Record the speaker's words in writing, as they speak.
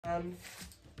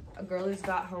A girlie's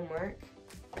got homework,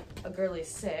 a girlie's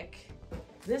sick.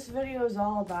 This video is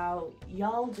all about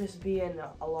y'all just being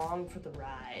along for the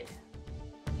ride.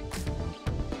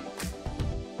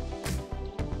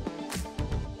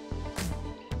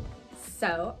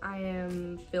 So I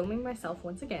am filming myself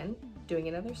once again, doing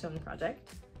another sewing project,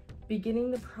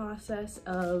 beginning the process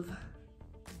of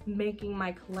making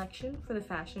my collection for the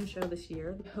fashion show this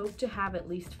year. I hope to have at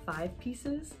least 5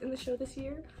 pieces in the show this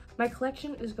year. My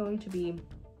collection is going to be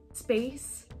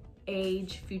space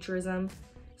age futurism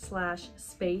 /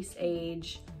 space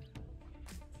age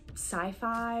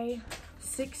sci-fi,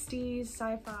 60s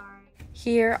sci-fi.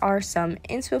 Here are some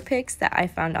inspo pics that I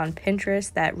found on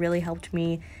Pinterest that really helped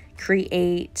me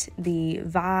create the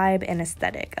vibe and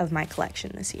aesthetic of my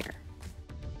collection this year.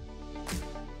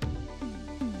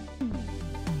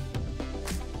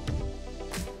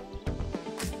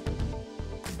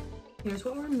 Here's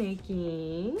what we're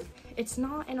making. It's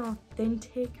not an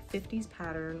authentic 50s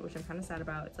pattern, which I'm kind of sad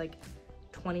about. It's like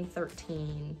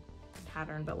 2013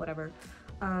 pattern, but whatever.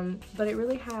 But it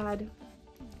really had,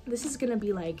 this is gonna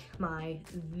be like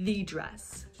the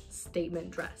dress, statement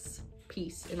dress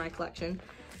piece in my collection.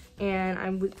 And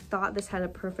I thought this had a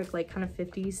perfect like kind of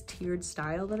 50s tiered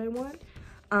style that I want.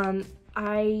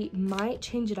 I might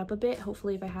change it up a bit,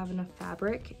 hopefully if I have enough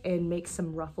fabric, and make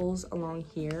some ruffles along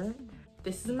here.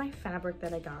 This is my fabric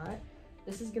that I got.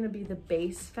 This is gonna be the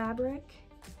base fabric,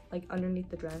 like underneath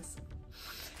the dress.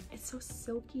 It's so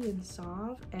silky and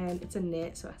soft, and it's a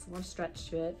knit, so it has a lot of stretch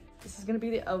to it. This is gonna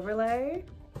be the overlay.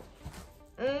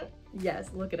 Yes,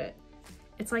 look at it.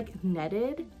 It's like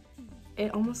netted.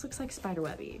 It almost looks like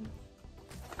spiderwebby.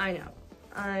 I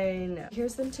know.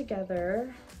 Here's them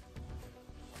together,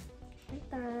 like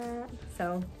that.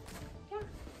 So, yeah.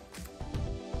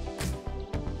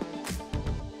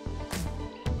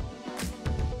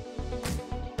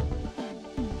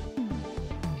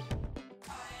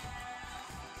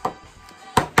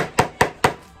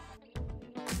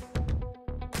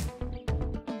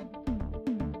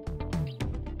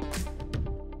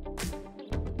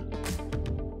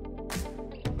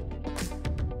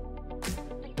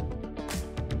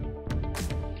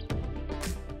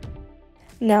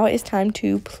 Now it's time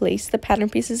to place the pattern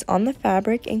pieces on the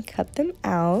fabric and cut them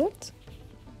out.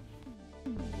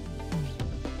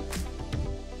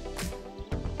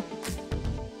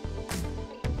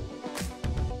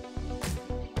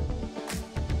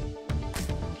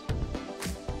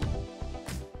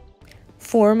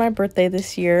 For my birthday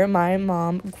this year, my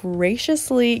mom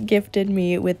graciously gifted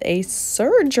me with a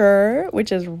serger,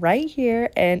 which is right here,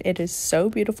 and it is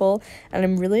so beautiful, and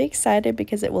I'm really excited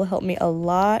because it will help me a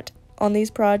lot on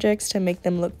these projects to make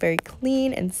them look very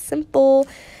clean and simple.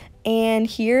 And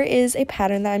here is a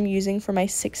pattern that I'm using for my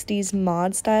 60s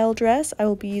mod style dress. I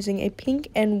will be using a pink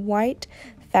and white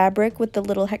fabric with the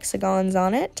little hexagons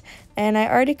on it, and I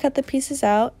already cut the pieces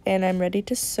out and I'm ready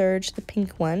to serge the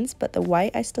pink ones, but the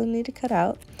white I still need to cut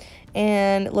out.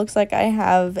 And it looks like I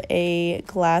have a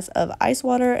glass of ice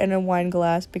water and a wine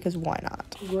glass because why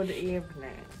not? Good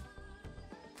evening.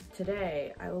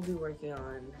 Today I will be working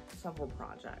on several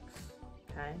projects.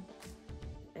 Okay,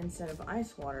 instead of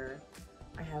ice water,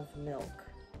 I have milk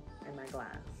in my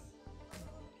glass.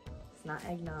 It's not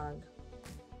eggnog,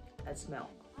 it's milk.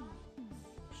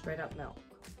 Straight up milk.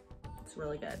 It's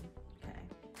really good. Okay.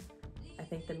 I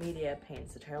think the media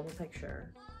paints a terrible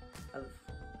picture of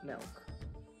milk.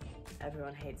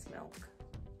 Everyone hates milk.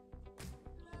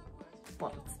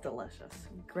 But it's delicious.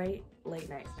 Great late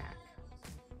night snack.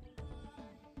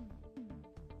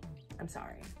 I'm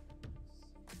sorry.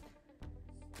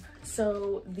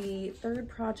 So the third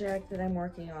project that I'm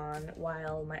working on,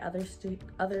 while my other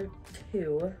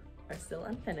two are still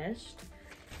unfinished,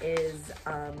 is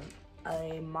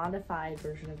a modified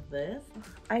version of this.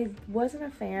 I wasn't a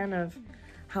fan of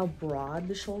how broad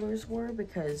the shoulders were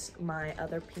because my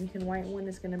other pink and white one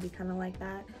is going to be kind of like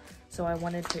that. So I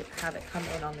wanted to have it come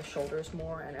in on the shoulders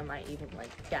more, and I might even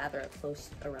like gather it close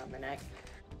around the neck.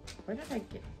 Where did I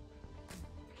get?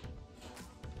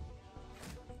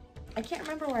 I can't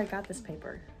remember where I got this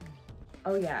paper.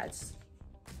 Oh yeah, it's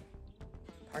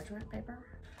parchment paper.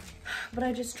 But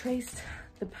I just traced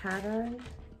the pattern.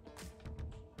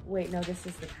 Wait, no, this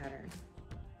is the pattern.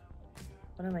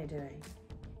 What am I doing?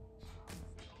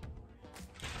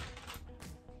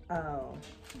 Oh.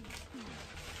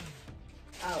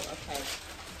 Oh, okay.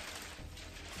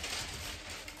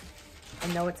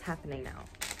 I know what's happening now.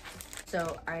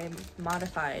 So I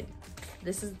modified.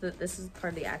 This is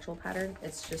part of the actual pattern.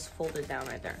 It's just folded down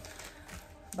right there.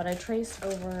 But I traced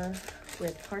over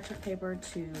with parchment paper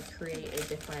to create a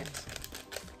different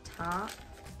top.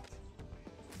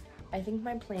 I think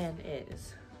my plan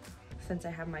is since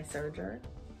I have my serger.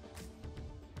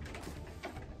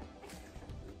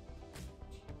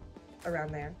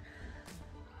 Around there.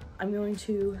 I'm going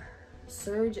to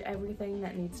serge everything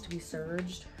that needs to be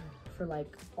serged for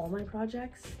like all my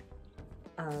projects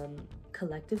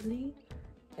collectively,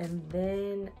 and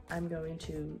then I'm going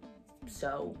to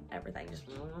sew everything, just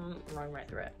run right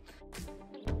through it.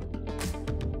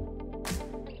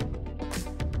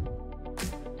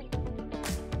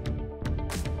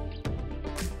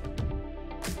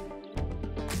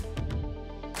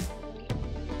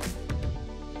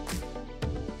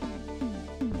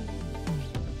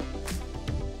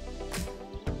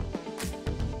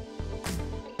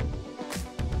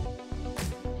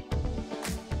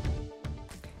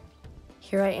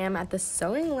 Here I am at the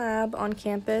sewing lab on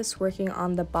campus working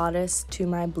on the bodice to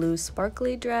my blue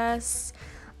sparkly dress.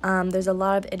 There's a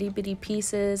lot of itty bitty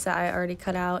pieces that I already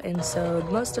cut out and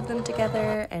sewed most of them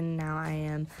together, and now I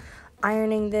am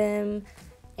ironing them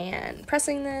and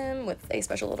pressing them with a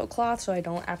special little cloth so I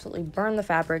don't absolutely burn the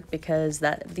fabric, because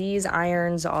these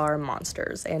irons are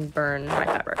monsters and burn my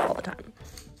fabric all the time.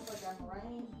 Like I'm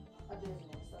running a business,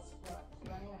 that's what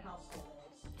running a household is.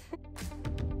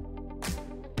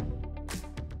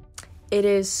 It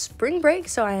is spring break,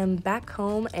 so I am back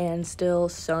home and still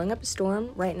sewing up a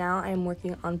storm. Right now I am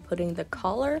working on putting the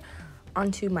collar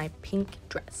onto my pink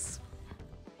dress.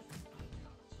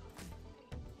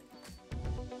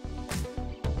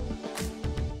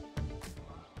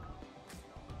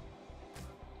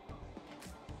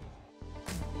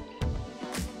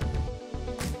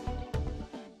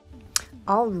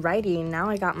 Alrighty, now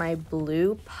I got my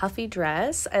blue puffy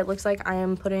dress. It looks like I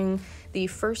am putting the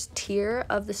first tier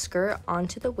of the skirt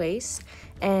onto the waist,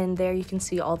 and there you can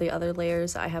see all the other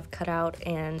layers I have cut out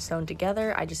and sewn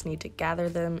together. I just need to gather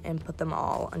them and put them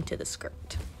all onto the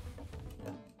skirt.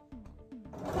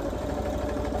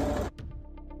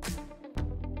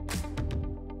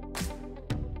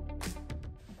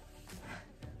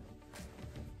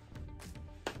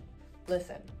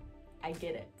 Listen, I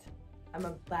get it. I'm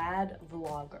a bad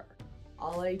vlogger.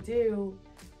 All I do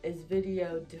is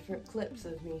video different clips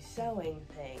of me sewing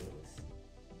things,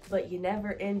 but you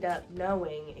never end up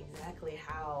knowing exactly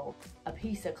how a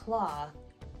piece of cloth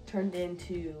turned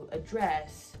into a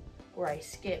dress where I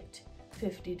skipped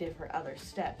 50 different other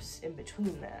steps in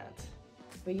between that.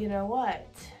 But you know what?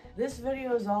 This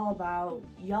video is all about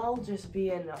y'all just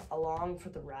being along for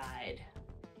the ride.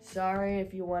 Sorry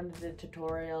if you wanted a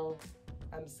tutorial.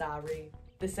 I'm sorry.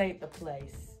 This ain't the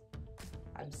place.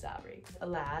 I'm sorry.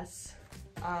 Alas,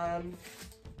 a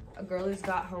girlie's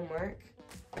got homework,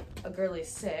 a girlie's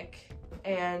sick,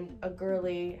 and a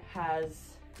girlie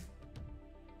has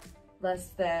less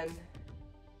than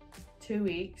 2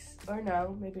 weeks, or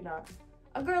no, maybe not.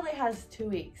 A girlie has 2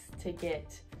 weeks to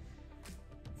get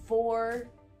 4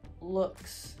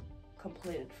 looks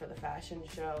completed for the fashion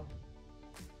show.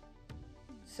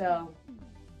 So,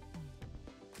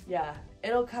 yeah,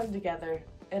 it'll come together.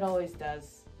 It always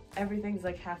does. Everything's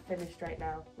like half finished right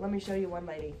now. Let me show you one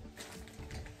lady.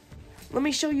 Let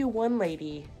me show you one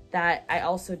lady that I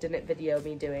also didn't video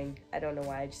me doing. I don't know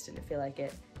why, I just didn't feel like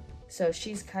it. So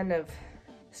she's kind of,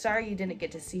 sorry you didn't get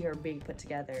to see her being put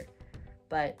together.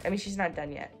 But, I mean, she's not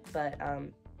done yet. But,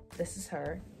 this is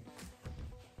her.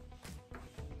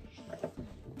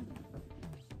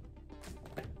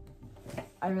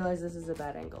 I realize this is a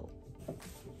bad angle.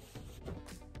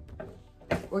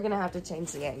 We're gonna have to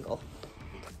change the angle.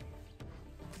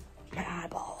 My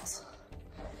eyeballs.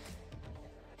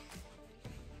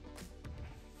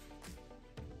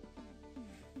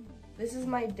 This is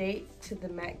my date to the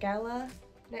Met Gala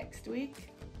next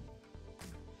week.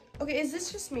 Okay, is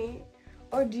this just me?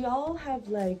 Or do y'all have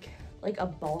like a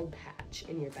bald patch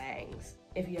in your bangs,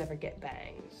 if you ever get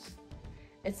bangs?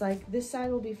 It's like, this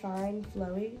side will be fine,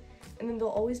 flowy, and then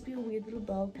there'll always be a weird little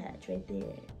bald patch right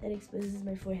there that exposes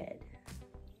my forehead.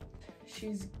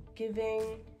 She's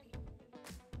giving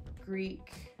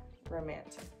Greek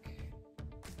romantic.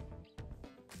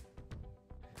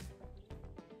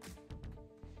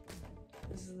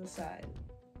 This is the side.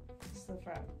 This is the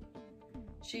front.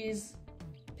 She's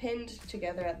pinned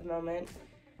together at the moment,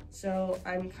 so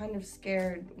I'm kind of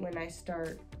scared when I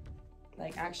start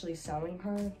like actually sewing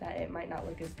her that it might not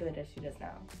look as good as she does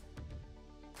now.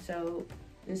 So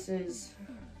this is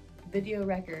video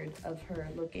record of her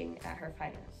looking at her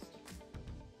finest.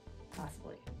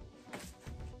 Possibly.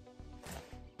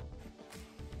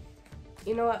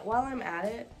 You know what, while I'm at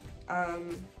it,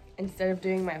 instead of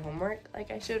doing my homework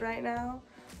like I should right now,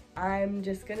 I'm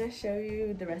just gonna show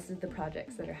you the rest of the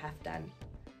projects that are half done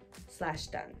 /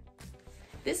 done.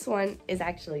 This one is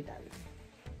actually done.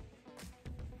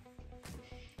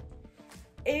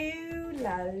 Ew.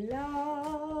 La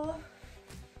la.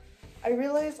 I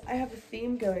realize I have a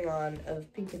theme going on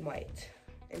of pink and white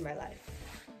in my life.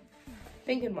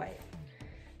 Pink and white.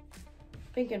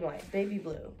 Pink and white. Baby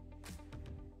blue.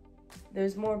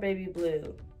 There's more baby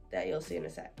blue that you'll see in a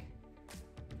sec.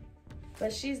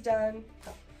 But she's done.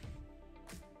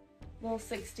 Little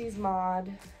 60s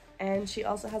mod. And she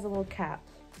also has a little cap.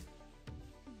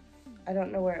 I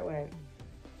don't know where it went.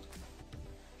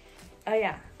 Oh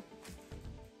yeah.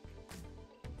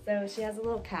 So she has a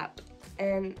little cap.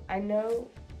 And I know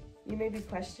you may be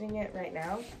questioning it right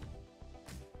now.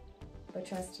 But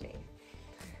trust me.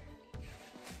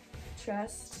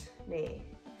 Trust me.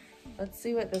 Let's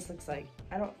see what this looks like.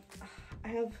 I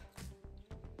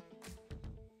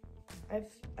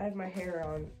have my hair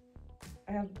on.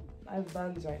 I have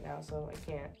buns right now, so I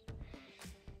can't.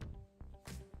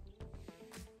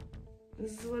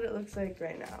 This is what it looks like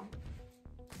right now.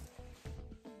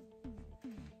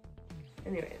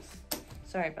 Anyways,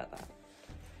 sorry about that.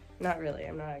 Not really,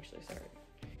 I'm not actually sorry.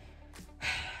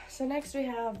 So next we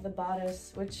have the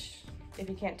bodice, which, if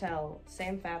you can't tell,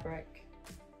 same fabric.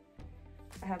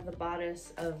 I have the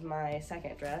bodice of my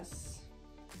second dress,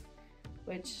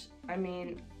 which, I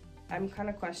mean, I'm kind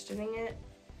of questioning it.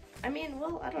 I mean,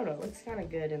 well, I don't know, it looks kind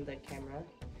of good in the camera.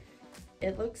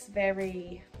 It looks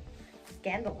very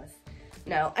scandalous.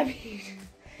 No, I mean,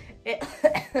 it,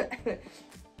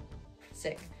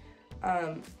 sick.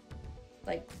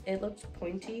 Like, it looks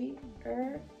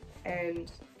pointy-er,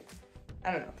 and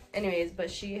I don't know. Anyways,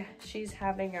 but she's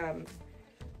having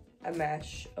a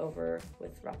mesh over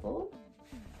with ruffle,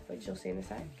 which you'll see in a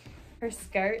sec. Her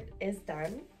skirt is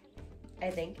done, I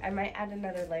think. I might add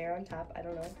another layer on top. I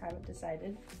don't know, haven't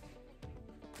decided.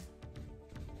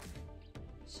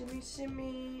 Shimmy,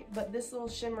 shimmy. But this little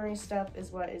shimmery stuff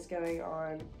is what is going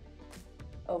on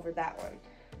over that one.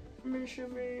 Shimmy,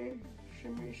 shimmy,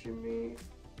 shimmy, shimmy.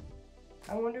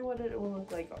 I wonder what it will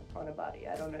look like on a body.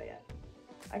 I don't know yet.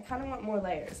 I kind of want more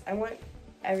layers. I want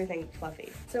everything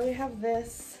fluffy. So we have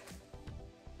this,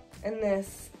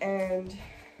 and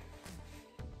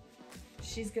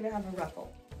she's gonna have a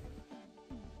ruffle.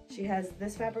 She has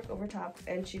this fabric over top,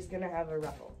 and she's gonna have a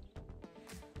ruffle.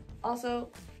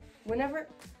 Also, whenever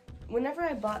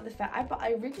I bought the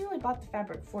I originally bought the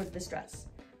fabric for this dress,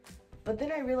 but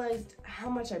then I realized how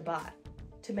much I bought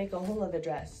to make a whole other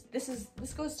dress. This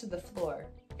goes to the floor,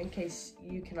 in case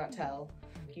you cannot tell.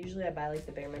 Usually I buy like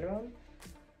the bare minimum,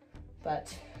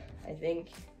 but I think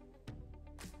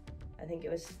it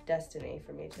was destiny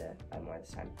for me to buy more this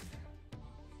time.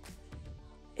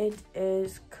 It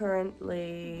is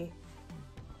currently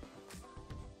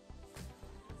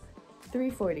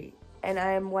 3:40 and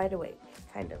I am wide awake,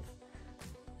 kind of.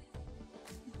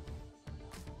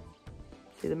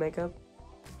 See the makeup?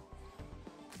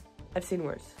 I've seen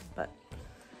worse, but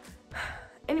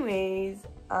anyways,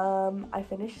 I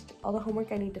finished all the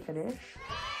homework I need to finish.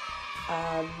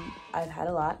 I've had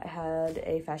a lot. I had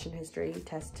a fashion history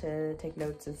test to take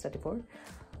notes and study for.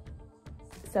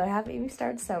 So I haven't even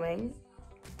started sewing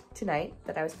tonight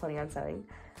that I was planning on sewing.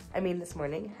 I mean this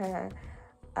morning.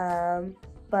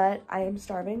 But I am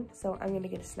starving, so I'm gonna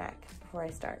get a snack before I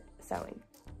start sewing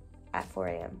at 4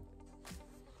 a.m.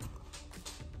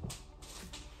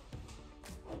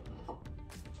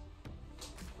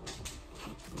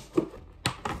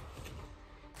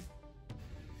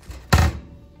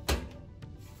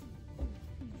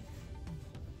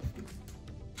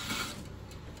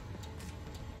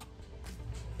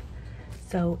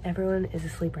 So everyone is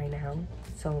asleep right now,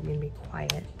 so I'm gonna be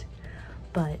quiet.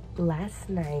 But last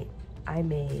night I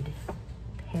made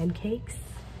pancakes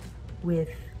with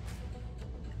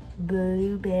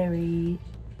blueberry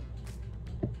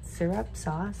syrup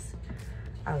sauce.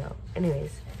 I don't know.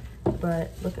 Anyways,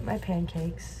 but look at my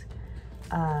pancakes.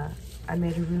 I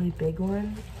made a really big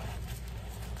one.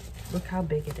 Look how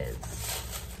big it is.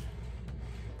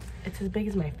 It's as big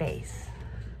as my face.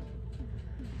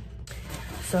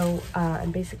 So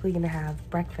I'm basically gonna have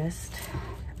breakfast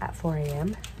at 4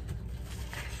 a.m.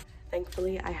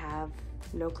 Thankfully, I have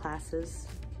no classes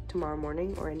tomorrow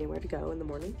morning or anywhere to go in the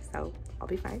morning, so I'll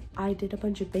be fine. I did a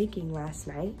bunch of baking last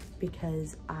night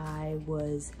because I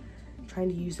was trying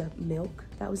to use up milk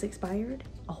that was expired,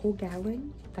 a whole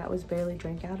gallon that was barely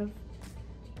drank out of.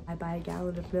 I buy a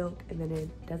gallon of milk and then it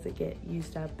doesn't get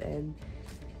used up, and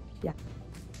yeah.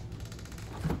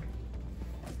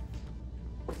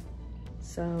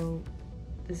 So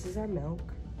this is our milk.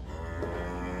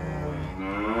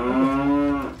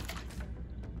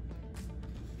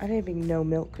 I didn't even know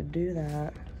milk could do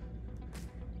that.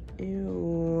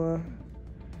 Ew.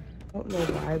 I don't know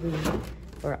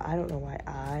why I don't know why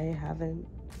I haven't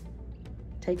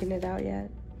taken it out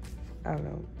yet. I don't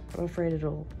know. I'm afraid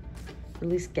it'll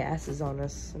release gases on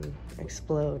us and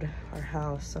explode our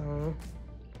house, so.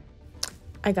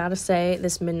 I gotta say,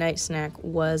 this midnight snack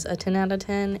was a 10 out of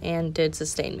 10 and did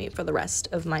sustain me for the rest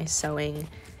of my sewing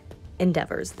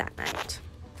endeavors that night.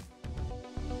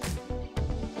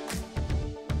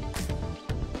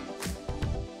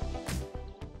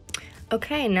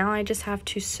 Okay, now I just have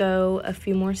to sew a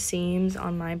few more seams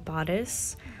on my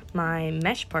bodice, my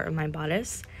mesh part of my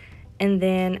bodice. And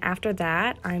then after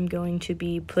that, I'm going to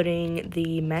be putting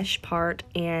the mesh part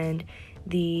and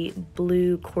the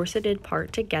blue corseted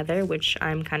part together, which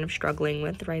I'm kind of struggling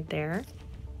with right there.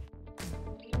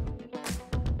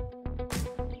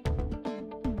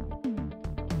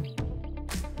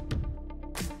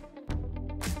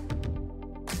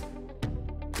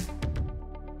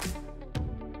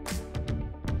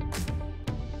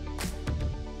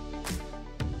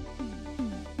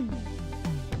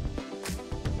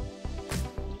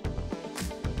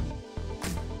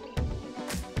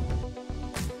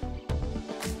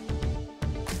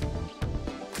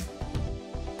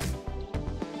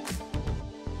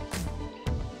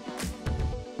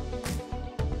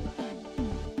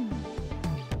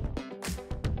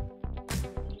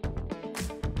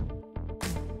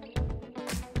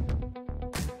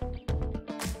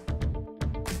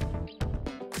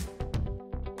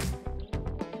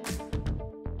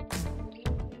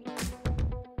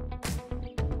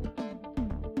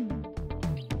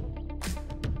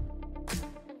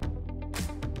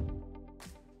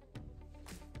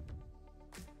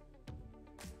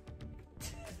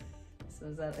 So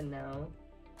is that a no?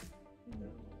 No.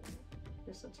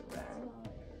 You're such a rat.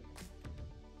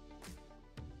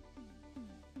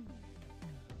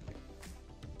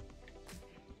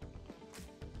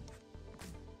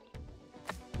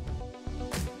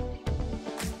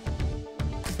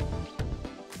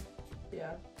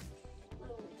 Yeah.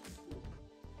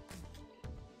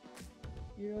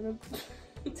 You're on a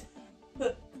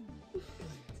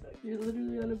You're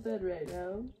literally on a bed right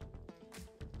now.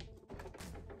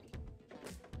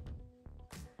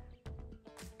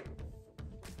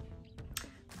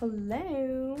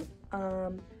 Hello.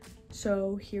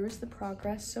 So here's the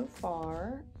progress so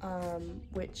far,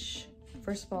 which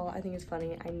first of all, I think is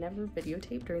funny. I never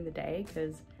videotape during the day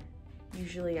because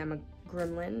usually I'm a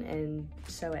gremlin and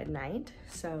sew at night.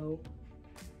 So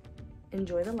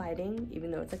enjoy the lighting,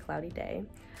 even though it's a cloudy day.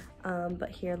 But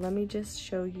here, let me just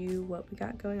show you what we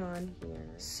got going on here.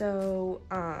 So,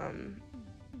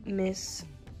 Miss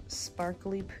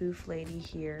Sparkly Poof Lady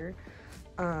here,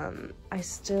 I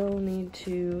still need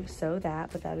to sew that,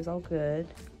 but that is all good,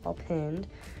 all pinned.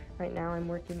 Right now I'm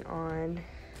working on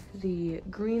the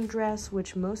green dress,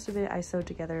 which most of it I sewed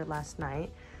together last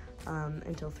night,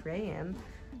 until 3 a.m.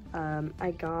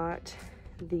 I got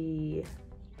the,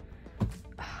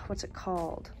 what's it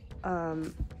called?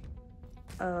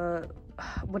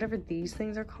 Whatever these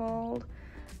things are called,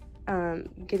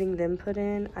 getting them put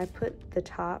in. I put the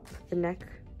top, the neck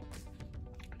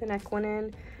one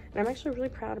in, and I'm actually really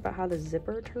proud about how the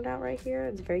zipper turned out right here.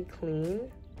 It's very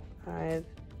clean. I've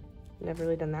never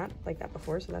really done that like that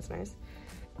before, so that's nice.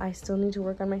 I still need to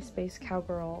work on my Space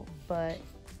Cowgirl, but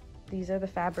these are the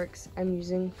fabrics I'm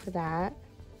using for that.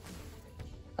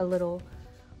 A little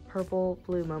purple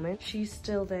blue moment. She's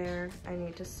still there. I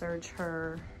need to serge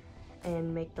her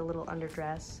and make the little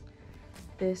underdress.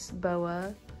 This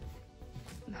boa,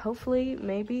 hopefully,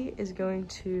 maybe, is going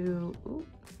to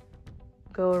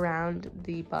go around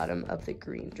the bottom of the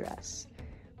green dress.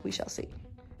 We shall see.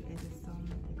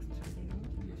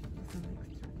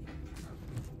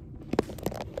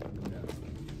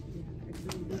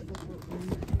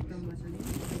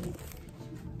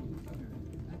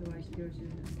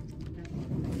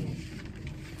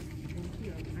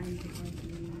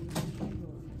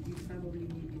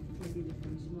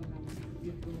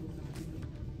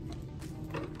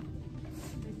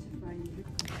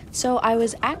 So I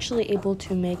was actually able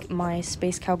to make my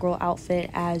Space Cowgirl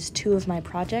outfit as 2 of my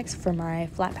projects for my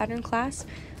flat pattern class,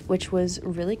 which was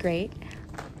really great.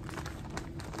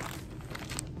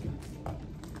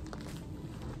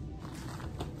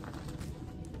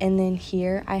 And then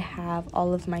here I have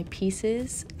all of my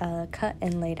pieces cut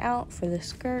and laid out for the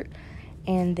skirt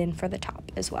and then for the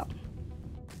top as well.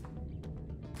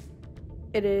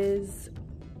 It is,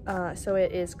 so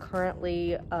it is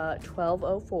currently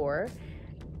 12:04.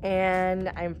 And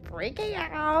I'm freaking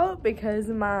out because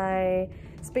my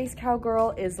Space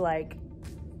Cowgirl is like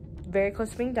very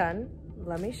close to being done.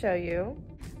 Let me show you.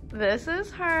 This is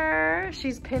her.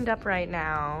 She's pinned up right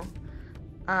now.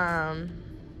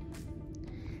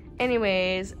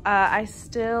 Anyways, I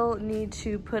still need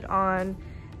to put on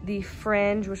the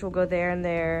fringe, which will go there and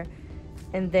there.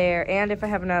 in there, and if I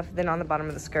have enough, then on the bottom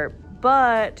of the skirt.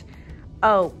 But,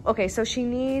 oh, okay, so she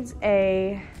needs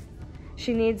a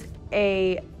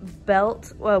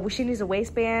belt, well, she needs a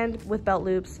waistband with belt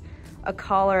loops, a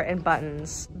collar, and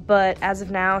buttons. But as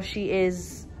of now, she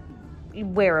is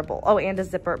wearable. Oh, and a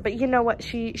zipper. But you know what?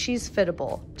 She's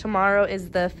fittable. Tomorrow is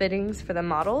the fittings for the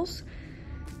models.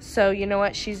 So you know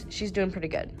what? She's doing pretty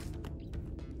good.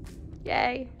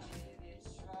 Yay.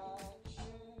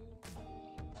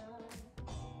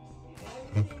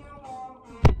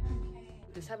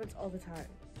 This happens all the time.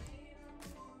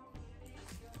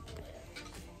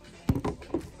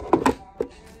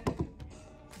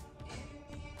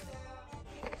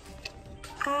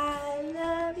 I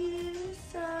love you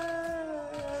so.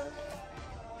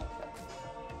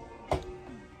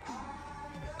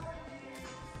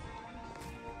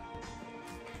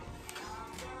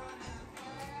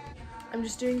 I'm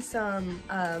just doing some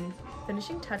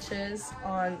finishing touches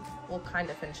on, well, kind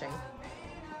of finishing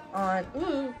on,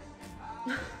 ooh,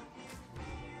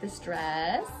 this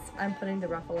dress. I'm putting the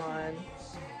ruffle on,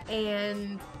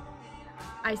 and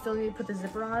I still need to put the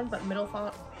zipper on, but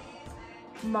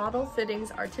model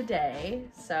fittings are today,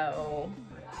 so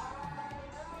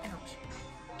ouch,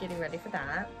 getting ready for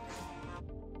that.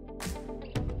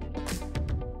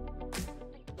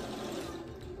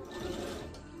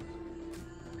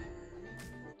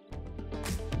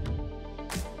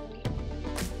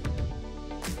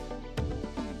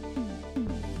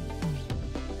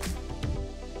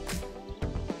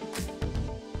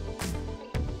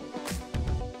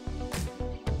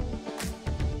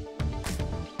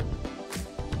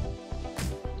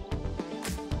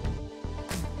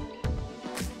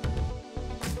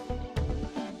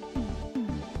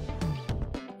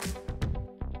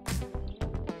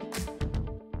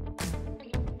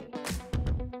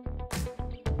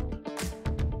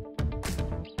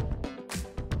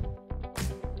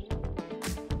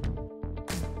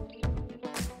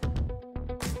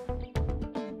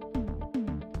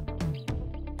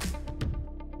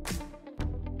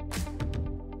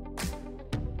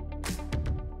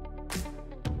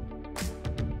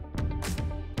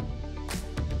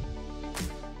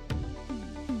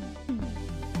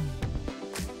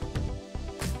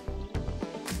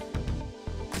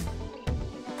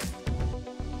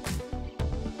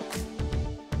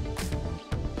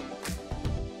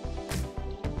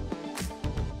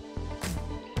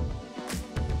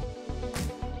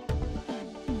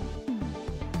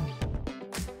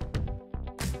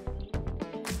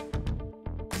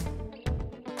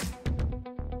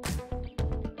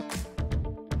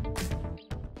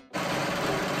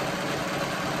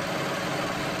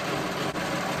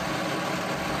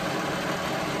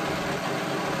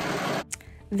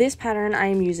 This pattern I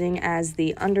am using as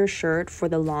the undershirt for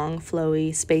the long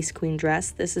flowy Space Queen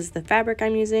dress. This is the fabric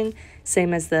I'm using,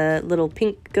 same as the little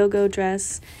pink go-go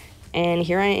dress. And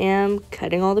here I am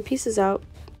cutting all the pieces out.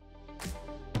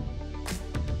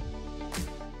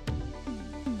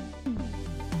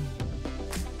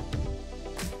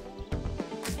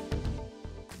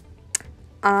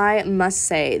 I must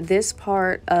say, this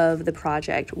part of the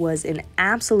project was an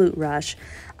absolute rush.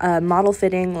 Model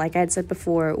fitting, like I had said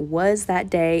before, was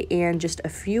that day, and just a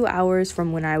few hours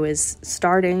from when I was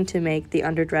starting to make the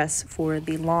underdress for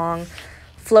the long,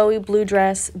 flowy blue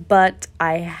dress, but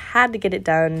I had to get it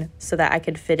done so that I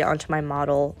could fit it onto my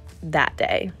model that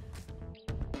day.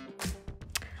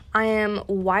 I am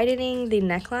widening the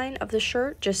neckline of the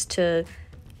shirt just to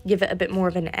give it a bit more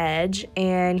of an edge,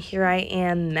 and here I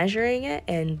am measuring it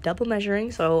and double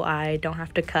measuring so I don't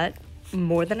have to cut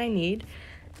more than I need.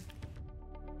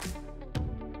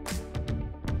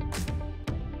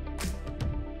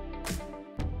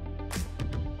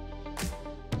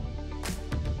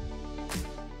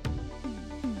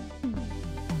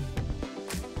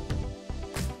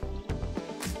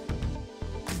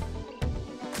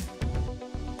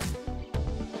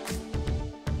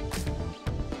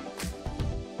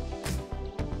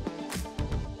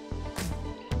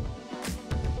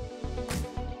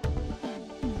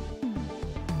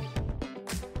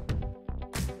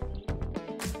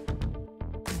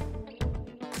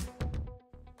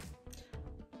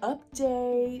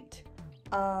 Update.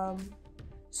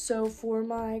 So for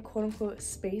my quote-unquote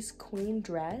Space Queen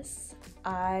dress,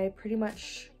 I pretty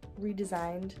much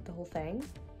redesigned the whole thing,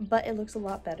 but it looks a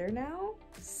lot better now,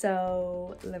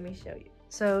 so let me show you.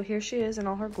 So here she is in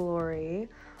all her glory.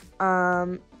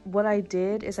 What I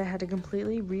did is I had to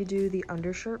completely redo the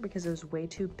undershirt because it was way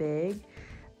too big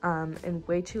and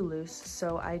way too loose,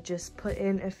 so I just put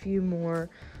in a few more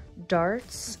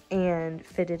darts and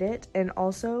fitted it. And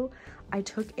also I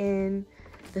took in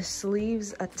the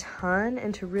sleeves a ton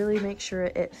and to really make sure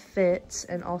it fits,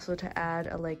 and also to add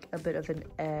a bit of an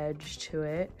edge to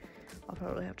it. I'll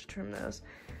probably have to trim those.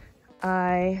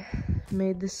 I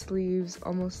made the sleeves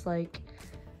almost like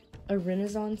a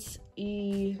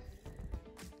Renaissance-y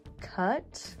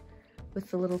cut with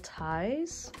the little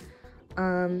ties.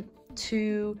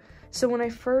 So when I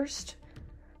first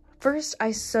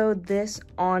I sewed this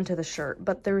onto the shirt,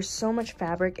 but there was so much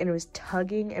fabric and it was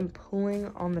tugging and pulling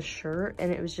on the shirt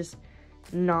and it was just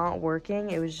not working.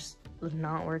 It was just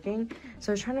not working.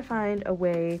 So I was trying to find a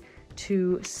way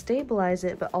to stabilize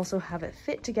it, but also have it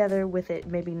fit together with it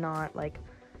maybe not like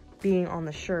being on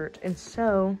the shirt. And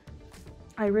so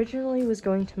I originally was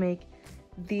going to make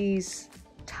these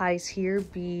ties here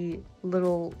be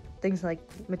little things like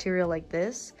material like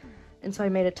this. And so I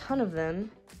made a ton of them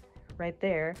right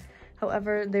there.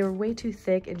 However, they were way too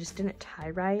thick and just didn't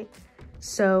tie right.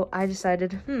 So I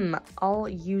decided, I'll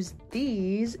use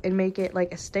these and make it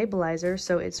like a stabilizer.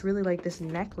 So it's really like this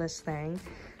necklace thing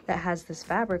that has this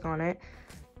fabric on it.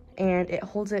 And it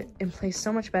holds it in place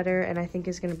so much better, and I think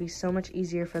is going to be so much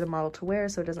easier for the model to wear,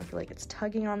 so it doesn't feel like it's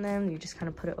tugging on them. You just kind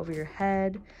of put it over your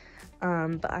head.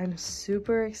 But I'm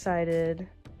super excited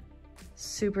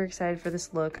for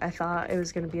this look. I thought it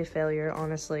was going to be a failure,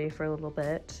 honestly, for a little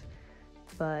bit,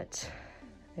 but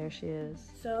there she is.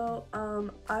 So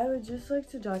I would just like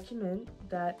to document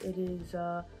that it is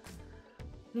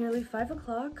nearly 5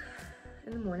 o'clock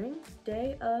in the morning,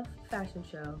 day of fashion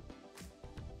show.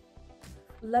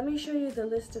 Let me show you the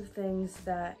list of things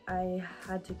that I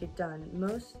had to get done.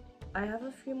 I have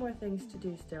a few more things to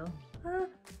do still, but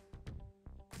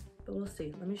we'll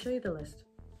see. Let me show you the list.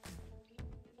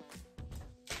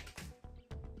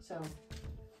 So,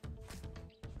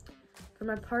 for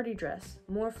my party dress,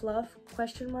 more fluff,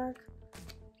 question mark,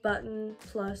 button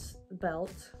plus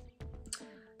belt.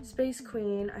 Space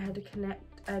Queen, I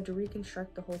had to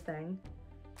reconstruct the whole thing.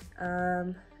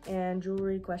 And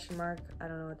jewelry, question mark, I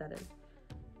don't know what that is.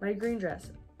 My green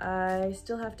dress, I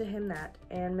still have to hem that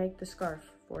and make the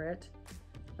scarf for it.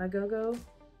 My go-go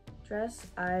dress,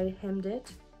 I hemmed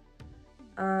it.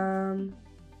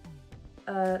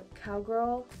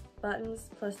 Cowgirl,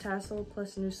 buttons plus tassel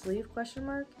plus new sleeve, question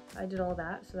mark. I did all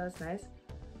that, so that's nice.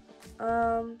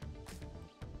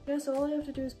 Yeah, so all I have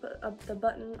to do is put up the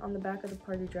button on the back of the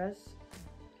party dress.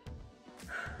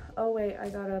 Oh wait, I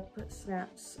gotta put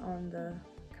snaps on the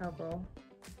cowgirl.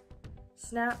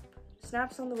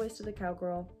 Snaps on the waist of the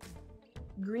cowgirl.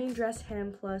 Green dress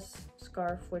hem plus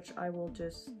scarf, which I will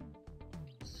just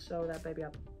sew that baby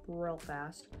up real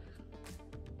fast.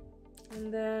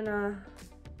 And then,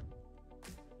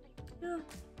 yeah.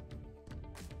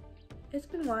 It's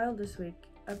been wild this week.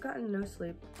 I've gotten no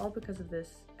sleep, all because of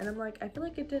this. And I'm like, I feel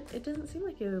like it doesn't seem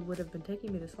like it would have been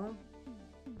taking me this long.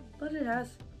 But it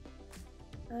has.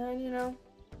 And, you know,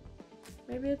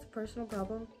 maybe it's a personal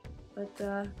problem.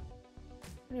 But,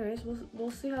 anyways,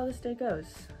 we'll see how this day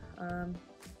goes. I'll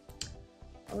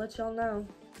let y'all know.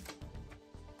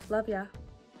 Love ya.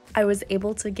 I was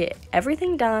able to get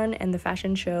everything done, and the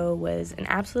fashion show was an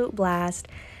absolute blast.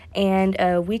 And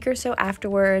a week or so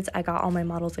afterwards, I got all my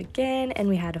models again, and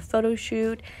we had a photo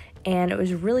shoot, and it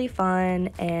was really fun,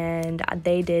 and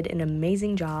they did an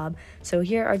amazing job. So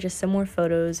here are just some more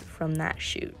photos from that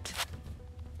shoot.